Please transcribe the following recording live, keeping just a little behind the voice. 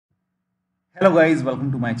Hello guys,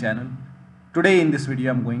 welcome to my channel. Today in this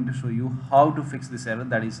video I'm going to show you how to fix this error,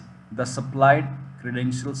 that is the supplied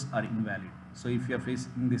credentials are invalid. So if you are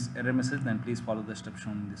facing this error message, then please follow the steps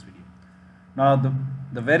shown in this video. Now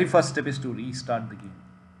the very first step is to restart the game,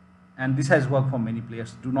 and this has worked for many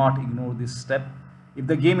players. Do not ignore this step. If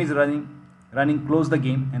the game is running, close the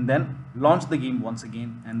game and then launch the game once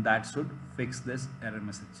again, and that should fix this error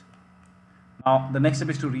message. Now the next step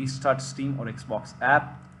is to restart Steam or Xbox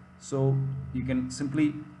app. So you can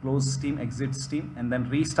simply close Steam, exit Steam, and then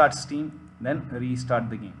restart Steam, then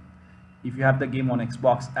restart the game. If you have the game on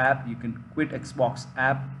Xbox app, you can quit Xbox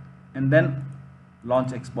app and then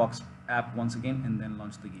launch Xbox app once again and then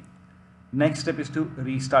launch the game. Next step is to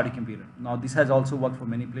restart a computer. Now this has also worked for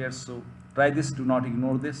many players, so try this. Do not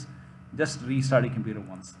ignore this. Just restart a computer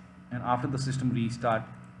once, and after the system restart,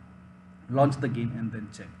 launch the game and then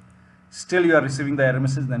check. Still you are receiving the error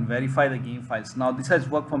message, then verify the game files. Now this has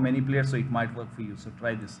worked for many players, so it might work for you. So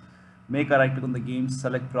try this. Make a right click on the game,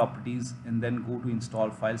 select properties, and then go to install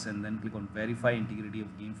files, and then click on verify integrity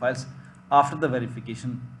of game files. After the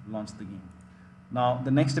verification, launch the game. Now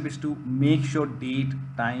the next step is to make sure date,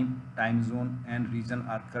 time zone and region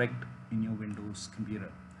are correct in your Windows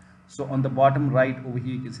computer. So on the bottom right over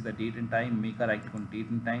here you can see the date and time. Make a right click on date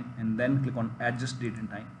and time and then click on adjust date and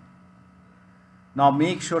time. Now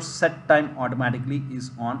make sure set time automatically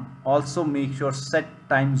is on. Also make sure set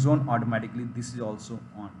time zone automatically, this is also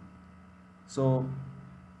on. So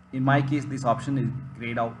in my case this option is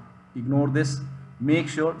grayed out. Ignore this. Make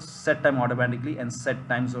sure set time automatically and set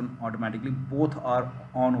time zone automatically, both are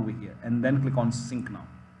on over here, and then click on sync now.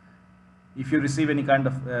 If you receive any kind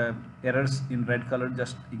of errors in red color,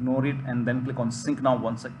 just ignore it and then click on sync now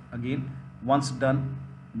once again. Once done,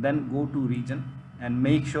 then go to region and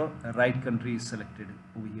make sure the right country is selected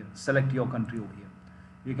over here. Select your country over here.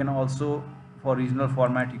 You can also, for regional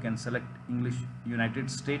format, you can select English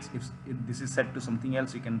United States. If this is set to something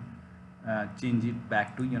else, you can change it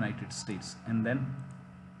back to United States and then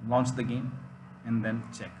launch the game and then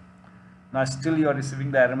check. Now still you are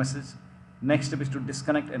receiving the error message. Next step is to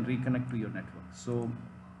disconnect and reconnect to your network. So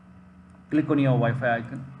click on your Wi-Fi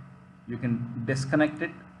icon, you can disconnect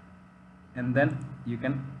it and then you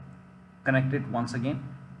can connect it once again.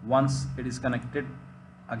 Once it is connected,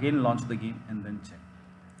 again launch the game and then check.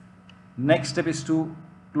 Next step is to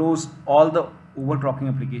close all the overclocking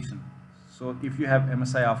application. So if you have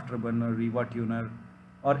MSI Afterburner, rivatuner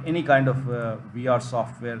or any kind of VR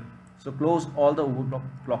software, so close all the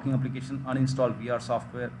overclocking application, uninstall VR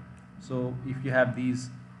software. So if you have these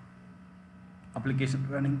applications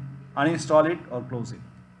running, uninstall it or close it.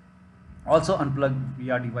 Also unplug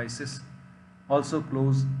VR devices. Also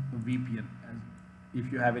close VPN.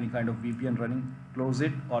 If you have any kind of VPN running, close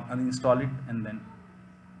it or uninstall it and then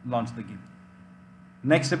launch the game.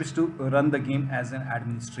 Next step is to run the game as an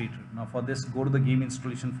administrator. Now for this, go to the game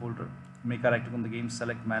installation folder, make a right click on the game,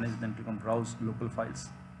 select manage, then click on browse local files,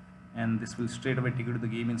 and this will straight away take you to the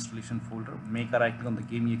game installation folder. Make a right click on the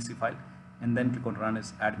game exe file and then click on run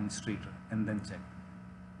as administrator and then check.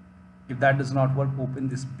 If that does not work, open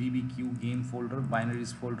this BBQ game folder,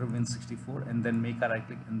 binaries folder, Win64, and then make a right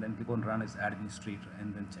click and then click on run as administrator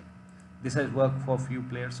and then check. This has worked for few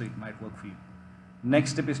players, so it might work for you.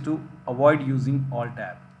 Next step is to avoid using alt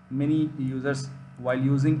tab. Many users, while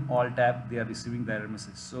using alt tab, they are receiving the error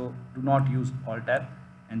message. So do not use alt tab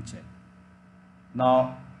and check.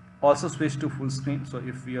 Now also switch to full screen. So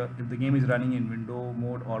if the game is running in window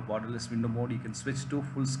mode or borderless window mode, you can switch to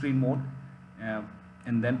full screen mode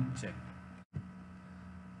and then check.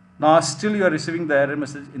 Now still you are receiving the error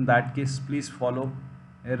message. In that case, please follow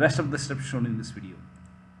the rest of the steps shown in this video.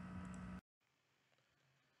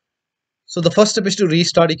 So the first step is to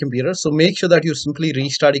restart a computer. So make sure that you simply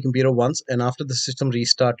restart a computer once, and after the system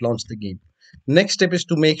restart, launch the game. Next step is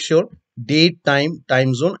to make sure date, time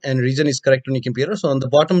zone and region is correct on your computer. So on the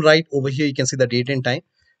bottom right over here, you can see the date and time.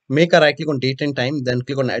 Make a right click on date and time, then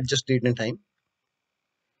click on adjust date and time.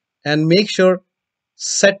 And make sure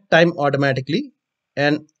set time automatically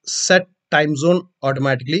and set time zone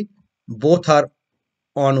automatically, both are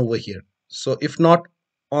on over here. So if not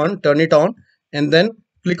on, turn it on and then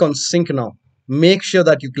click on sync now. Make sure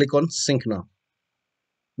that you click on sync now.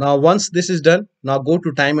 Now once this is done, now go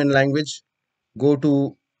to time and language, go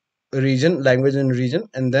to region, language and region,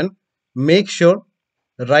 and then make sure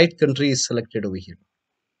the right country is selected over here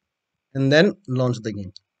and then launch the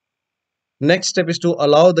game. Next step is to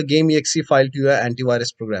allow the game exe file to your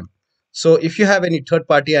antivirus program. So if you have any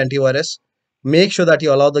third-party antivirus, make sure that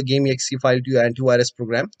you allow the game exe file to your antivirus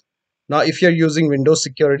program. Now if you're using Windows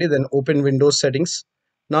security, then open Windows settings.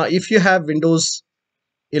 Now if you have Windows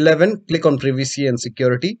 11, click on privacy and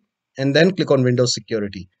security and then click on Windows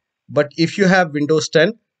Security. But if you have Windows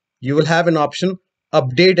 10, you will have an option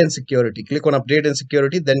Update and Security. Click on Update and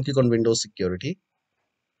Security, then click on Windows Security.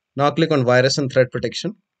 Now click on Virus and Threat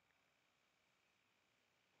Protection.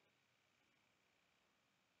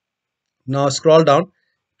 Now scroll down,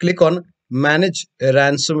 click on Manage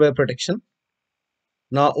Ransomware Protection.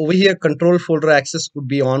 Now over here, control folder access would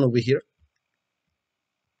be on over here.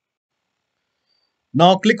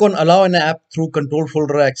 Now click on Allow an app through control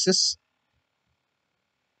folder access.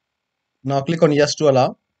 Now click on Yes to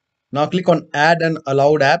allow. Now click on Add an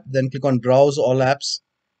allowed app, then click on Browse all apps.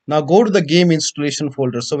 Now go to the game installation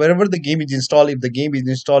folder. So wherever the game is installed, if the game is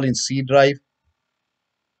installed in C drive,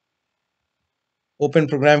 open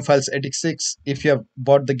program files x86. If you have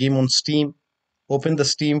bought the game on Steam, open the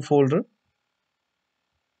Steam folder,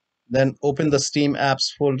 then open the Steam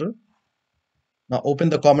apps folder. Now open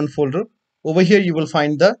the common folder. Over here you will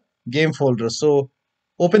find the game folder. So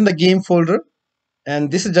open the game folder, and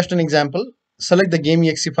this is just an example. Select the game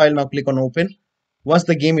exe file. Now click on open. Once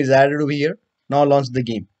the game is added over here, now launch the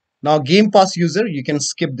game. Now Game Pass user, you can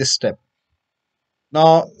skip this step.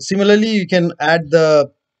 Now similarly, you can add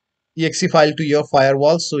the exe file to your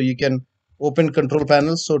firewall. So you can open control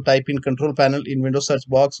panel. So type in control panel in Windows search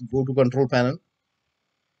box, go to control panel,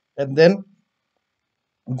 and then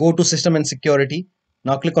go to system and security.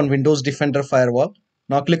 Now click on Windows Defender Firewall.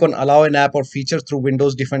 Now click on allow an app or feature through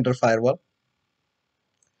Windows Defender Firewall.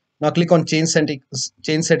 Now click on change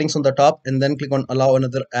settings on the top, and then click on allow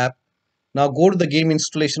another app. Now go to the game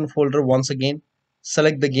installation folder once again.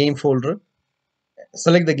 Select the game folder.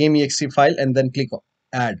 Select the game exe file and then click on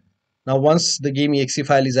add. Now once the game exe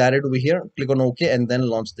file is added over here, click on OK and then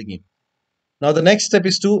launch the game. Now the next step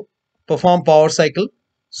is to perform power cycle.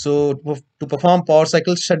 So to perform power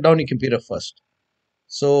cycle, shut down your computer first.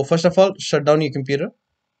 So first of all, shut down your computer.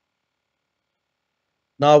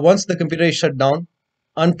 Now once the computer is shut down,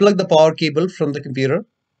 unplug the power cable from the computer,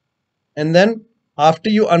 and then after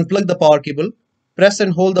you unplug the power cable, press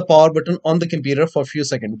and hold the power button on the computer for a few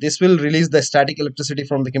seconds. This will release the static electricity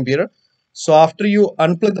from the computer. So after you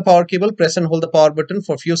unplug the power cable, press and hold the power button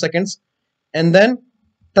for a few seconds, and then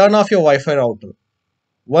turn off your Wi-Fi router.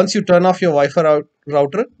 Once you turn off your Wi-Fi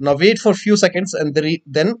router, now wait for a few seconds and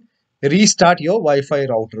then restart your Wi-Fi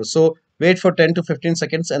router. So wait for 10 to 15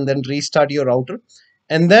 seconds and then restart your router,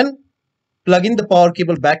 and then plug in the power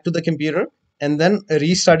cable back to the computer, and then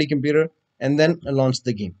restart your computer, and then launch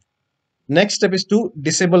the game. Next step is to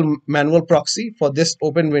disable manual proxy. For this,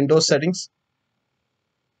 open Windows settings,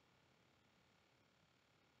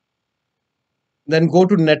 then go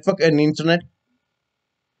to network and internet.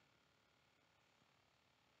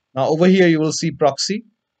 Now over here you will see proxy.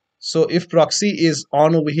 So if proxy is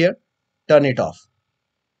on over here, turn it off.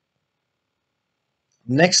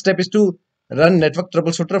 Next step is to run network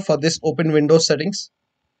troubleshooter. For this, open Windows settings.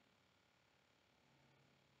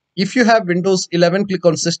 If you have Windows 11, click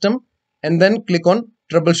on system and then click on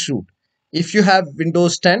troubleshoot. If you have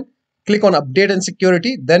Windows 10, click on update and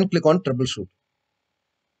security, then click on troubleshoot.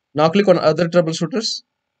 Now click on other troubleshooters.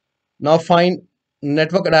 Now find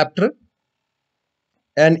network adapter,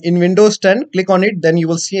 and in Windows 10, click on it, then you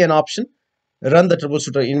will see an option run the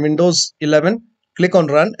troubleshooter. In Windows 11, click on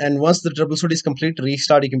run, and once the troubleshoot is complete,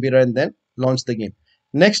 restart your computer and then launch the game.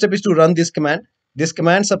 Next step is to run this command. These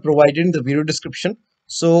commands are provided in the video description.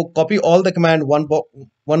 So copy all the command one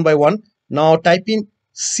by one. Now type in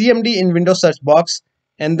CMD in Windows search box,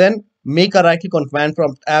 and then make a right click on command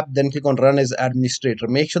prompt app, then click on run as administrator.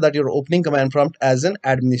 Make sure that you're opening command prompt as an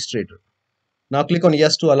administrator. Now click on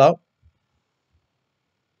yes to allow.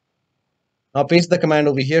 Now paste the command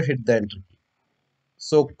over here, hit the enter key.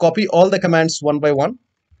 So copy all the commands one by one,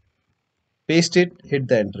 paste it, hit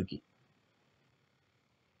the enter key.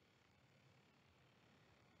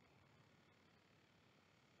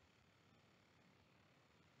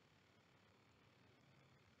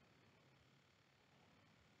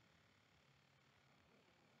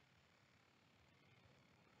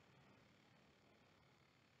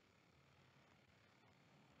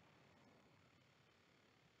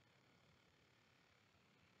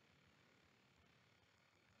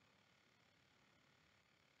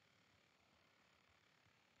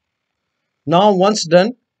 Now once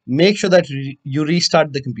done, make sure that you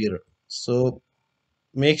restart the computer. So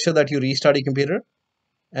make sure that you restart your computer,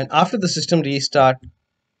 and after the system restart,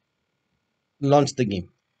 launch the game.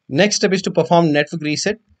 Next step is to perform network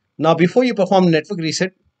reset. Now before you perform network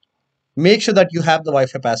reset, make sure that you have the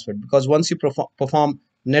Wi-Fi password, because once you perform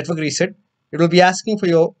network reset, it will be asking for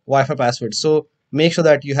your Wi-Fi password. So make sure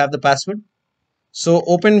that you have the password. So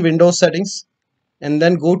open Windows settings and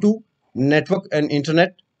then go to network and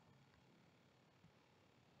internet.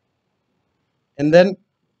 And then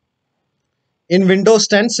in Windows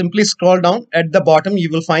 10, simply scroll down. At the bottom, you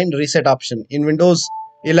will find reset option. In Windows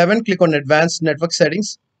 11, click on advanced network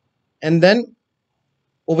settings. And then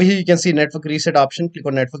over here, you can see network reset option. Click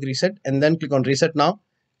on network reset and then click on reset now.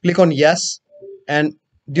 Click on yes. And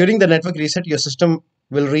during the network reset, your system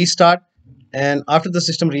will restart. And after the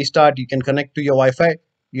system restart, you can connect to your Wi-Fi.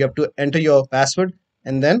 You have to enter your password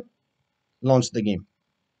and then launch the game.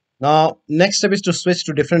 Now, next step is to switch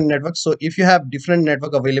to different networks. So if you have different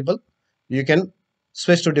network available, you can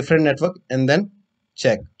switch to different network and then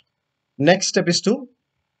check. Next step is to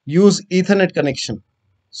use Ethernet connection.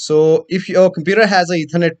 So if your computer has a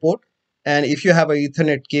Ethernet port and if you have a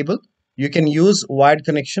Ethernet cable, you can use wired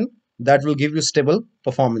connection that will give you stable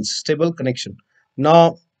performance, stable connection.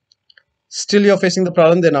 Now, still you're facing the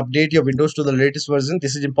problem, then update your Windows to the latest version.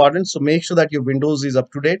 This is important. So make sure that your Windows is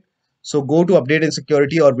up to date. So go to update and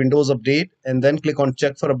security or Windows update and then click on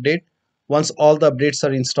check for update. Once all the updates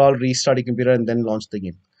are installed, restart your computer and then launch the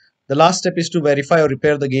game. The last step is to verify or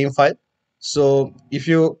repair the game file. So if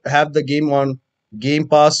you have the game on Game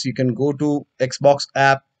Pass, you can go to Xbox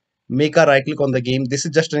app, make a right click on the game. This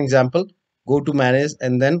is just an example. Go to manage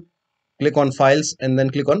and then click on files and then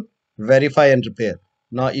click on verify and repair.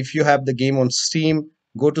 Now if you have the game on Steam,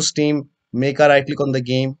 go to Steam, make a right click on the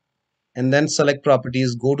game and then select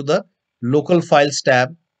properties, go to the local files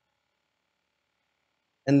tab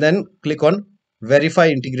and then click on verify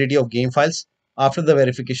integrity of game files. After the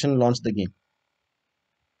verification, launch the game.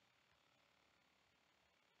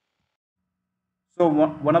 So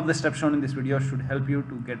one of the steps shown in this video should help you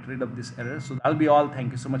to get rid of this error. So that'll be all.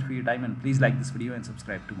 Thank you so much for your time, and please like this video and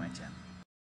subscribe to my channel.